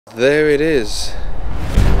There it is,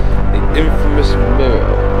 the infamous mirror.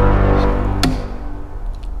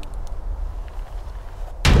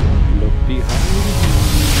 Look behind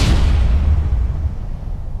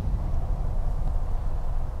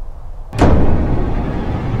you.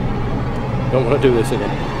 Don't want to do this again.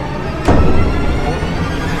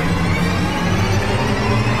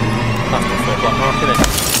 That's the first black mark, isn't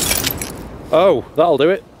it? Oh, that'll do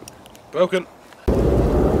it. Broken.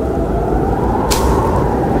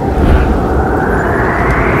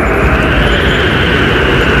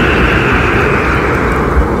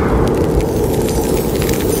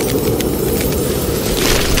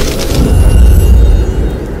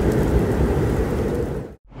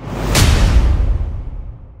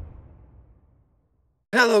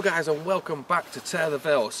 Hello guys and welcome back to Tear the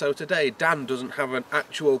Veil. So today Dan doesn't have an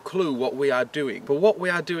actual clue what we are doing, but what we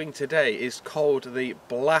are doing today is called the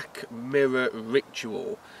Black Mirror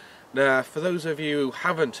Ritual. Now for those of you who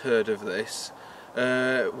haven't heard of this,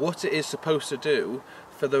 what it is supposed to do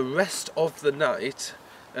for the rest of the night,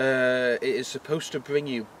 it is supposed to bring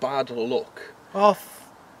you bad luck. Oh,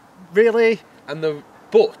 really?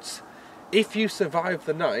 But if you survive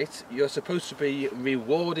the night, you're supposed to be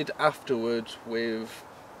rewarded afterwards with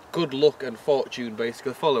good luck and fortune,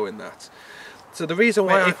 basically following that. So the reason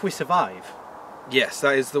why if we survive? Yes,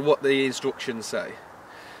 that is what the instructions say.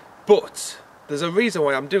 But there's a reason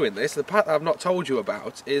why I'm doing this. The part that I've not told you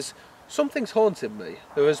about is something's haunting me.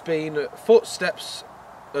 There has been footsteps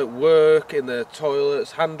at work, in the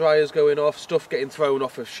toilets, hand dryers going off, stuff getting thrown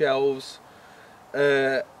off of shelves.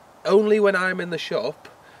 Only when I'm in the shop,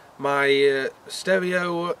 my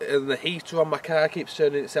stereo and the heater on my car keeps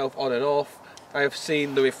turning itself on and off. I have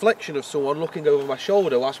seen the reflection of someone looking over my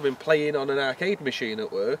shoulder whilst I've been playing on an arcade machine at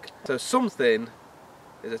work. So something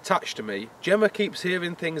is attached to me. Gemma keeps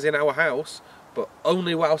hearing things in our house, but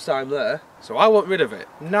only whilst I'm there, so I want rid of it.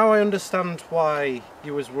 Now I understand why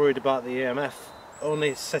you was worried about the EMF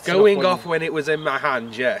only setting going off when it was in my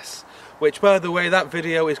hand, yes. Which, by the way, that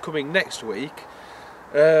video is coming next week.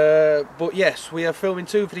 But yes, we are filming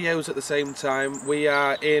two videos at the same time. We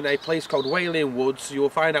are in a place called Wailing Woods, so you will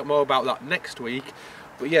find out more about that next week.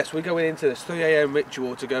 But yes, we're going into this 3 AM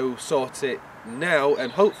ritual to go sort it now,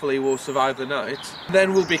 and hopefully we'll survive the night.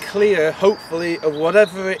 Then we'll be clear, hopefully, of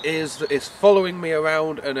whatever it is that is following me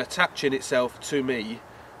around and attaching itself to me.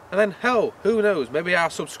 And then, hell, who knows, maybe our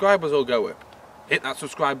subscribers will go up. Hit that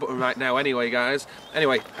subscribe button right now anyway, guys.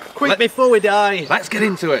 Anyway, quick before we die, let's get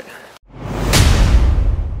into it.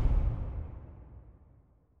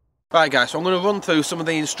 Right guys, so I'm going to run through some of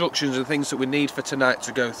the instructions and things that we need for tonight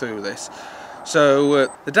to go through this. So,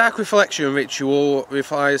 the Dark Reflection Ritual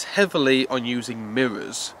relies heavily on using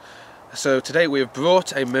mirrors. So today we have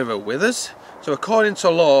brought a mirror with us. So according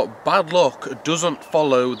to law, bad luck doesn't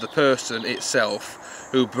follow the person itself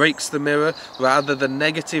who breaks the mirror, rather the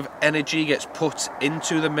negative energy gets put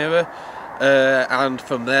into the mirror. And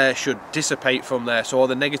from there should dissipate from there, so all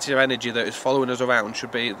the negative energy that is following us around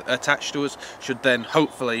should be attached to us, should then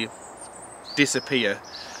hopefully disappear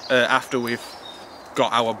after we've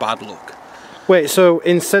got our bad luck. Wait, so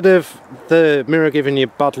instead of the mirror giving you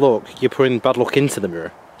bad luck, you're putting bad luck into the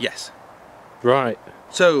mirror? Yes. Right.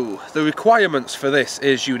 So the requirements for this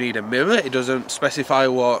is you need a mirror. It doesn't specify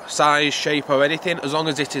what size, shape or anything. As long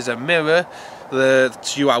as it is a mirror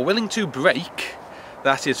that you are willing to break,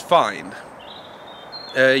 that is fine.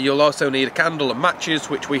 You'll also need a candle and matches,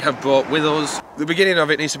 which we have brought with us. The beginning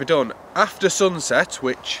of it needs to be done after sunset,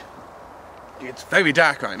 which it's very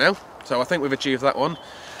dark right now, so I think we've achieved that one.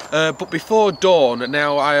 But before dawn.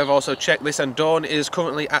 Now I have also checked this, and dawn is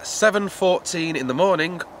currently at 7:14 in the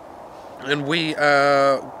morning, and we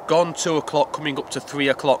are gone 2 o'clock, coming up to 3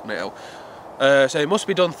 o'clock now. So it must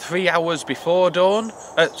be done 3 hours before dawn,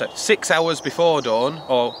 sorry, 6 hours before dawn,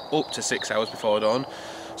 or up to 6 hours before dawn.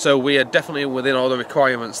 So we are definitely within all the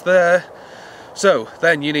requirements there. So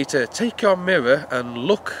then you need to take your mirror and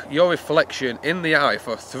look your reflection in the eye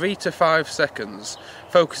for 3 to 5 seconds,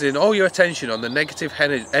 focusing all your attention on the negative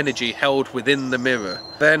energy held within the mirror.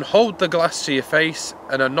 Then hold the glass to your face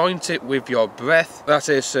and anoint it with your breath. That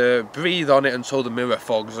is, breathe on it until the mirror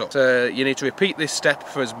fogs up. You need to repeat this step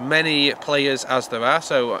for as many players as there are,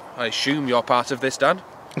 so I assume you're part of this, Dan?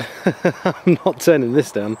 I'm not turning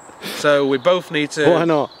this down. So we both need to... Why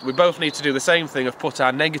not? We both need to do the same thing of put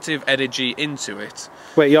our negative energy into it.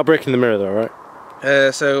 Wait, you're breaking the mirror though,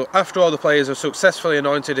 right? So after all the players have successfully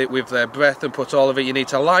anointed it with their breath and put all of it, you need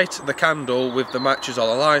to light the candle with the matches or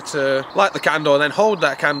the lighter. Light the candle and then hold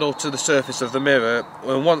that candle to the surface of the mirror.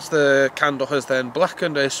 And once the candle has then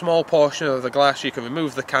blackened a small portion of the glass, you can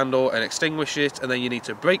remove the candle and extinguish it, and then you need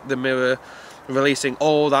to break the mirror releasing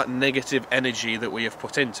all that negative energy that we have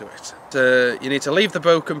put into it. You need to leave the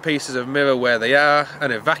broken pieces of mirror where they are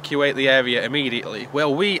and evacuate the area immediately.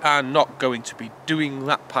 Well, we are not going to be doing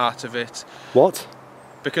that part of it. What?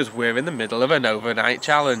 Because we're in the middle of an overnight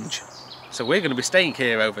challenge. So we're going to be staying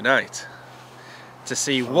here overnight to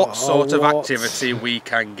see what sort of activity we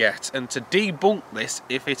can get and to debunk this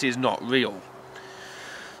if it is not real.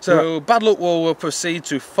 So Bad Luck will proceed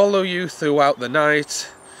to follow you throughout the night.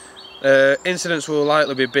 Incidents will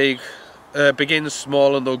likely be big, begin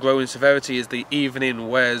small and they'll grow in severity as the evening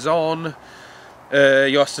wears on.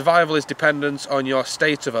 Your survival is dependent on your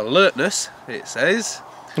state of alertness, it says.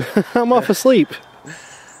 I'm off asleep.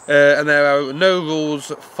 And there are no rules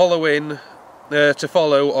to follow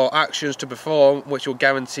or actions to perform which will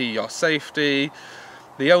guarantee your safety.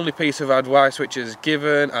 The only piece of advice which is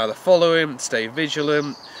given are the following: stay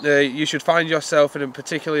vigilant. You should find yourself in a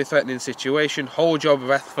particularly threatening situation, hold your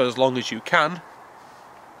breath for as long as you can.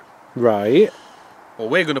 Right. Well,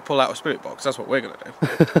 we're going to pull out a spirit box, that's what we're going to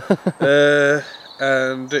do.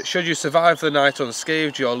 And should you survive the night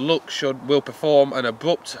unscathed, your luck will perform an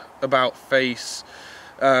abrupt about face,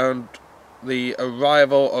 and the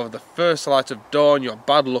arrival of the first light of dawn, your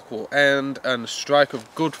bad luck will end and the strike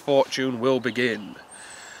of good fortune will begin.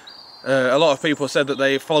 A lot of people said that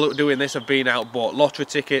they followed doing this have been out, bought lottery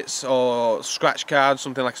tickets or scratch cards,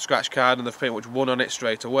 something like a scratch card, and they've pretty much won on it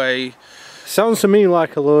straight away. Sounds to me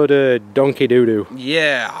like a load of donkey doo-doo.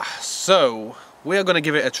 Yeah, so we're going to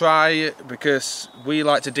give it a try because we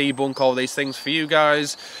like to debunk all these things for you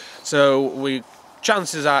guys. So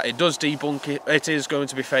chances are it does debunk it. It is going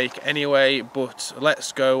to be fake anyway, but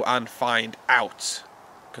let's go and find out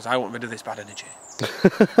because I want rid of this bad energy.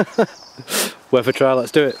 Worth a try,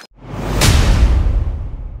 let's do it.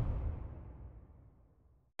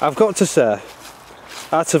 I've got to say,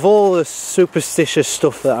 out of all the superstitious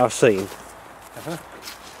stuff that I've seen,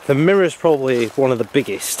 the mirror's probably one of the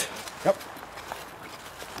biggest. Yep.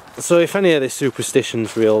 So if any of this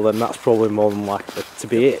superstition's real, then that's probably more than likely to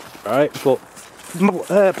be it, right? But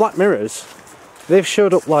black mirrors, they've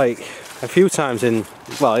showed up like a few times in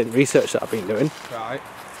research that I've been doing. Right.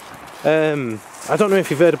 I don't know if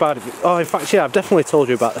you've heard about it. Oh, in fact, yeah, I've definitely told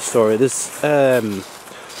you about the story.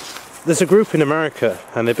 There's a group in America,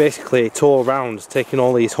 and they basically tour around taking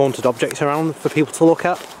all these haunted objects around for people to look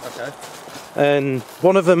at. Okay. And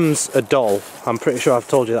one of them's a doll. I'm pretty sure I've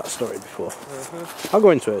told you that story before. I'll go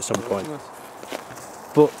into it at some point.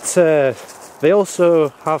 But they also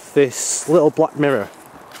have this little black mirror,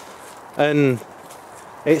 and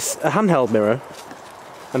it's a handheld mirror,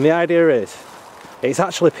 and the idea is it's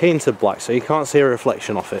actually painted black so you can't see a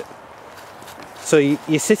reflection of it. So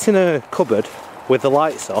you sit in a cupboard with the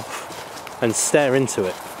lights off and stare into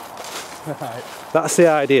it. Right. That's the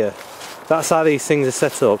idea. That's how these things are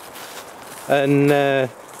set up. And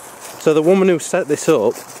so the woman who set this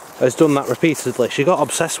up has done that repeatedly. She got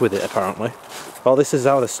obsessed with it apparently. Well, this is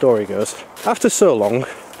how the story goes. After so long,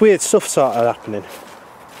 weird stuff started happening.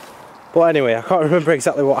 But anyway, I can't remember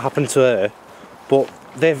exactly what happened to her, but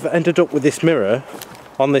they've ended up with this mirror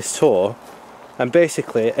on this tour, and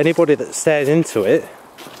basically anybody that stares into it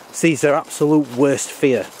sees their absolute worst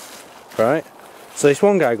fear, right? So this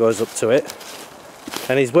one guy goes up to it,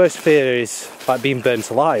 and his worst fear is like being burnt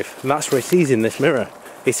alive, and that's what he sees in this mirror.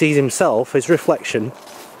 He sees himself, his reflection,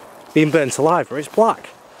 being burnt alive, but it's black.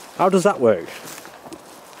 How does that work?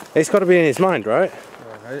 It's got to be in his mind, right?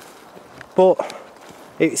 Right. But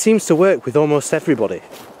it seems to work with almost everybody.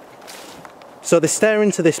 So they stare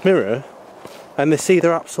into this mirror and they see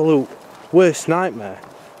their absolute worst nightmare,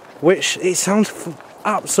 which it sounds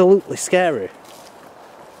absolutely scary,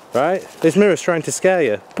 right? This mirror's trying to scare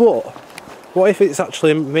you, but what if it's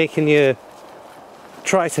actually making you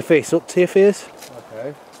try to face up to your fears?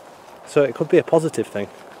 Okay. So it could be a positive thing.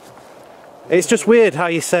 It's just weird how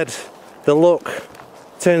you said the luck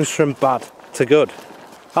turns from bad to good.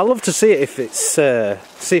 I'd love to see it if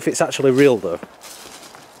it's actually real though.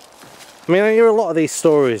 I mean, I hear a lot of these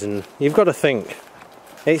stories and you've got to think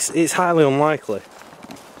it's highly unlikely.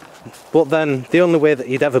 But then the only way that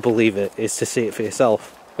you'd ever believe it is to see it for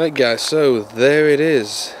yourself. Right guys, so there it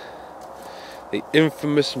is. The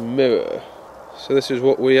infamous mirror. So this is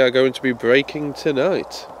what we are going to be breaking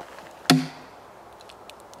tonight.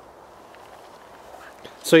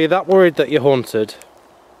 So you're that worried that you're haunted,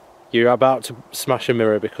 you're about to smash a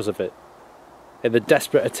mirror because of it. In the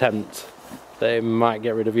desperate attempt they might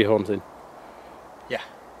get rid of your haunting. Yeah.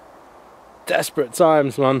 Desperate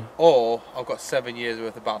times, man. Or I've got 7 years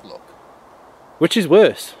worth of bad luck. Which is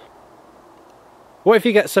worse? What if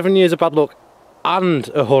you get 7 years of bad luck and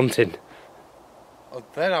a haunting? Oh,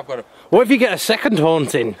 then I've got a... What if you get a second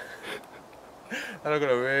haunting? I've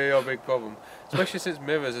got a real big problem. Especially since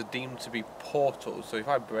mirrors are deemed to be portals, so if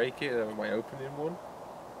I break it, am I opening one?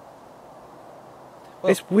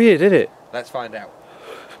 Well, It's weird, isn't it? let's find out.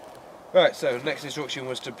 Right, so next instruction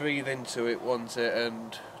was to breathe into it, want it,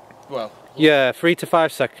 and, well... Yeah, 3 to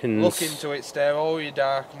 5 seconds. Look into it, stare all your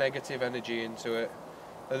dark, negative energy into it.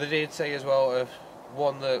 And they did say as well,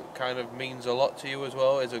 one that kind of means a lot to you as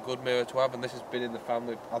well, is a good mirror to have, and this has been in the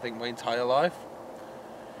family, I think, my entire life.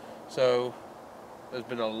 So, there's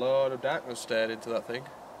been a lot of darkness stared into that thing.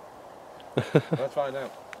 Let's find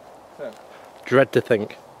out. So, Dread to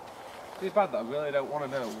think. it's bad that I really don't want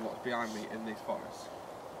to know what's behind me in this forest.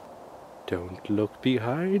 Don't look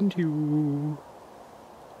behind you.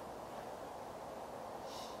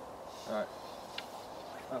 Right,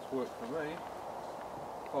 that's worked for me.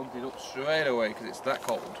 Fogged it up straight away because it's that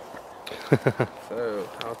cold. So,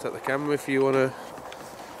 I'll take the camera if you want to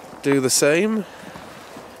do the same.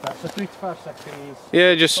 That's a 3 to 5 seconds.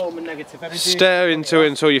 Yeah, just Negative energy. stare into it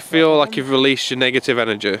until you feel like you've released your negative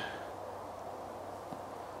energy.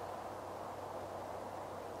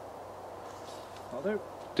 I'll do.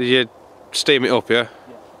 Did you steam it up, yeah?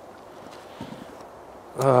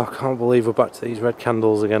 Oh, I can't believe we're back to these red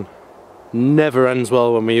candles again. Never ends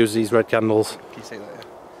well when we use these red candles. Can you see that,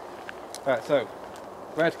 yeah? Right, so,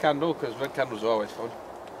 red candle, because red candles are always fun.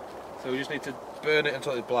 So we just need to burn it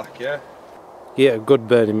until it's black, yeah? Yeah, good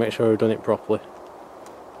burning, make sure we've done it properly.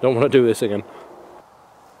 Don't want to do this again.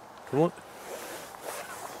 Come on.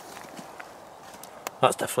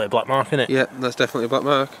 That's definitely a black mark, isn't it? Yeah, that's definitely a black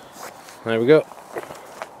mark. There we go.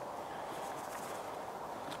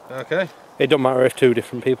 Okay. It don't matter if 2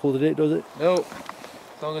 different people did it, does it? No,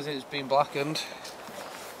 as long as it's been blackened.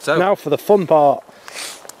 So, Now for the fun part.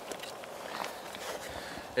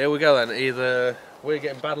 here we go then. Either we're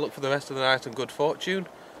getting bad luck for the rest of the night and good fortune.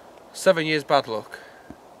 7 years bad luck.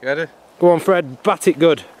 You ready? Go on, Fred, bat it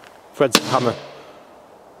good. Fred's hammer.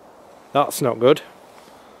 That's not good.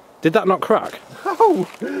 Did that not crack? Oh!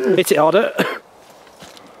 Hit it harder.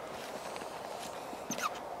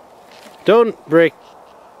 Don't break.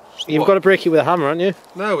 You've What? got to break it with a hammer, haven't you?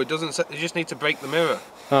 No, it doesn't. You just need to break the mirror.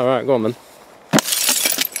 Alright, go on then.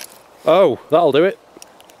 Oh, that'll do it.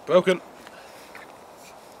 Broken.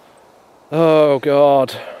 Oh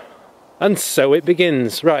god. And so it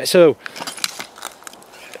begins. Right, so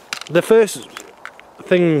the first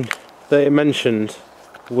thing that it mentioned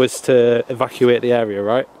was to evacuate the area,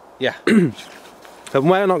 right? Yeah. And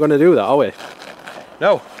we're not going to do that, are we?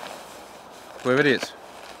 No. We're idiots.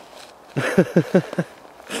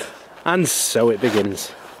 And so it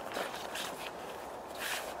begins.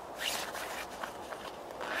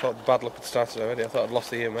 I thought bad luck had started already. I thought I'd lost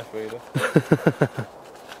the EMF reader.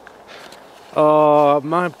 Oh,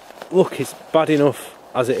 my luck is bad enough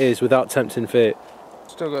as it is without tempting fate.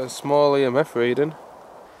 Still got a small EMF reading. Do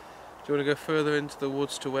you want to go further into the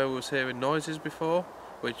woods to where we was hearing noises before?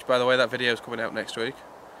 Which, by the way, that video is coming out next week.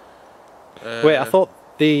 Wait, I thought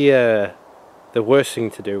the worst thing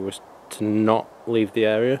to do was to not leave the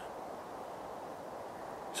area.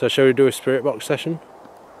 So shall we do a spirit box session?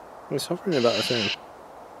 I was hovering about the thing.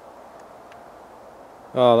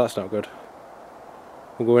 Oh, that's not good.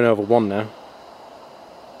 We're going over 1 now.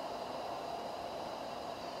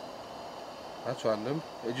 That's random.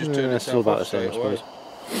 It just turned It's still itself about the off same, I straight away.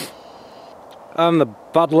 suppose. And the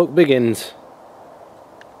bad luck begins.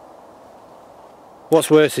 What's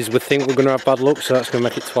worse is we think we're going to have bad luck, so that's going to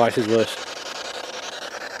make it twice as worse.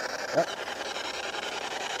 Yep.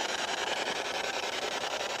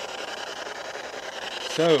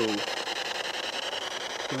 So,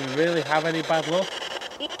 do we really have any bad luck?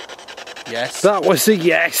 Yes. That was a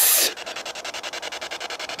yes!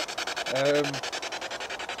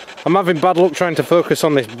 I'm having bad luck trying to focus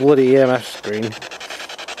on this bloody EMF screen.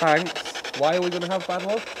 Thanks. Why are we going to have bad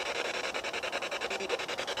luck?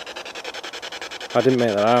 I didn't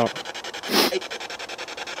make that out.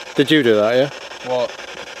 Did you do that, yeah? What?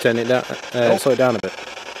 Turn it down, Nope. slow it down a bit.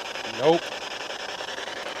 Nope.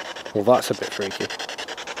 Well, that's a bit freaky.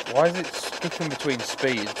 Why is it skipping between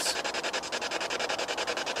speeds?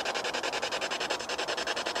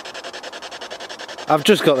 I've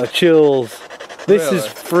just got the chills. This is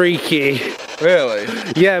Really? freaky. Really?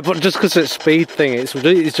 Yeah, but just because it's speed thing, it's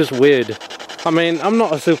just weird. I mean, I'm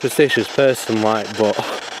not a superstitious person, like, but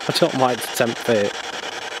I don't like to tempt fate.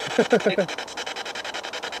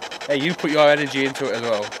 Hey, you put your energy into it as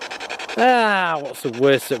well. Ah, what's the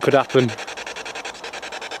worst that could happen?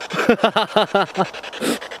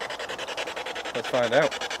 Let's find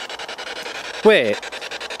out. Wait,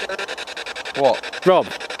 What? Rob,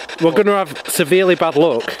 we're going to have severely bad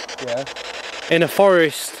luck Yeah. in a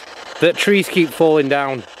forest that trees keep falling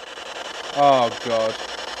down. Oh god.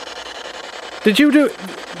 Did you do...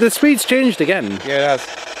 The speed's changed again. Yeah, it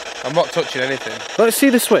has. I'm not touching anything. Let's see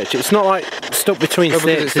the switch. It's not like stuck between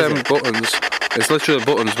states, it's them buttons. It's literally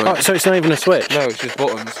buttons, mate. Oh, so it's not even a switch? No, it's just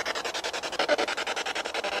buttons.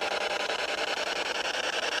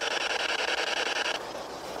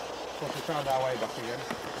 We found our way back again.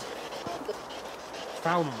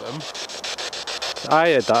 Found them.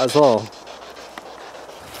 I heard that as well.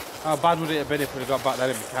 How bad would it have been if we'd got back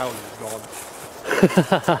then and the cow was gone?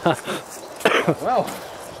 Well,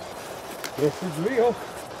 this is real.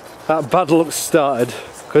 That bad luck started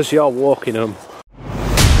because you're walking them.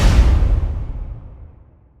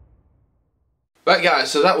 Right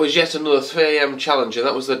guys, so that was yet another 3 AM challenge, and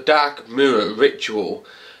that was the Dark Mirror Ritual.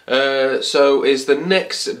 So it's the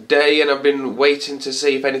next day and I've been waiting to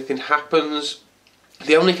see if anything happens.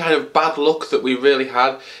 The only kind of bad luck that we really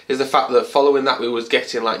had is the fact that following that we was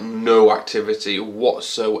getting like no activity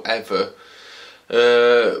whatsoever.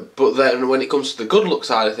 But then when it comes to the good luck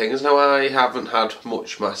side of things, now I haven't had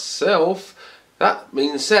much myself. That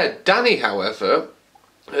being said, Danny, however,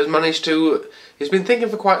 has managed to... He's been thinking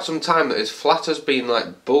for quite some time that his flat has been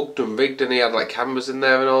like bugged and rigged, and he had like cameras in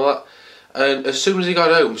there and all that. And as soon as he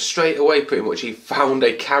got home, straight away pretty much, he found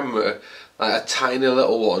a camera, like a tiny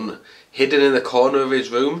little one, hidden in the corner of his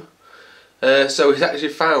room. So he's actually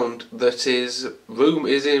found that his room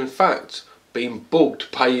is in fact being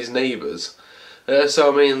bugged by his neighbours.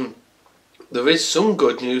 So I mean, there is some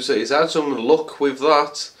good news that he's had some luck with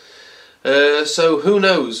that. So who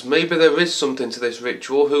knows, maybe there is something to this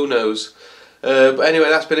ritual, who knows. But anyway,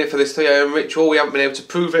 that's been it for this 3 AM ritual. We haven't been able to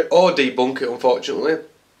prove it or debunk it, unfortunately.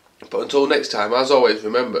 But until next time, as always,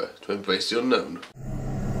 remember to embrace the unknown.